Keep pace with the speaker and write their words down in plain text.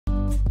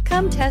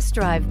Come test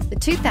drive the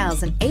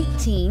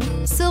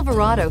 2018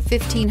 Silverado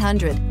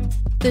 1500.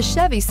 The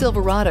Chevy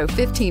Silverado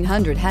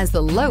 1500 has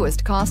the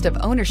lowest cost of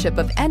ownership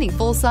of any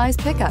full-size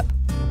pickup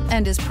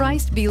and is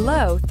priced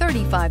below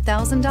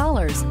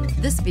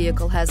 $35,000. This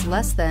vehicle has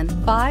less than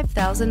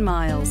 5,000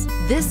 miles.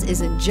 This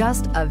isn't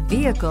just a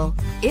vehicle,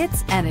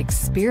 it's an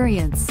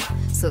experience.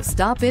 So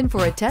stop in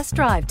for a test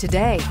drive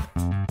today.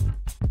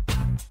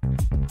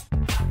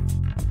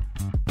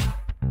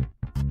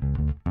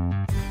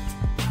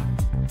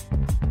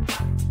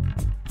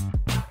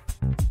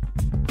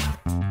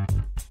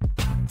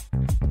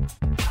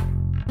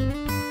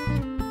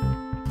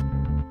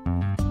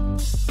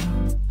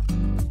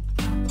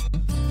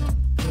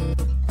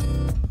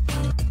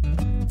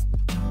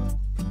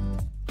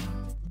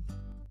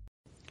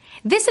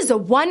 This is a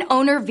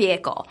one-owner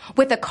vehicle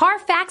with a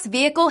Carfax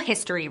Vehicle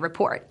History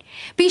Report.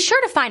 Be sure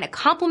to find a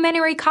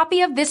complimentary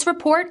copy of this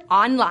report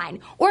online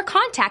or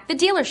contact the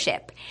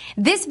dealership.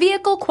 This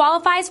vehicle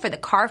qualifies for the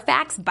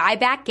Carfax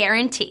Buyback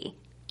Guarantee.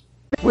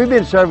 We've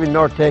been serving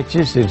North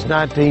Texas since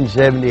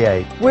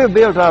 1978. We've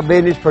built our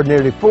business for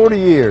nearly 40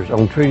 years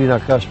on treating our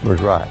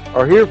customers right.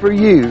 Are here for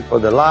you for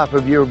the life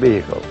of your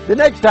vehicle. The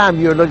next time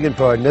you're looking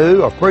for a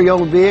new or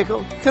pre-owned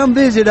vehicle, come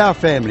visit our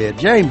family at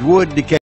James Wood Decatur.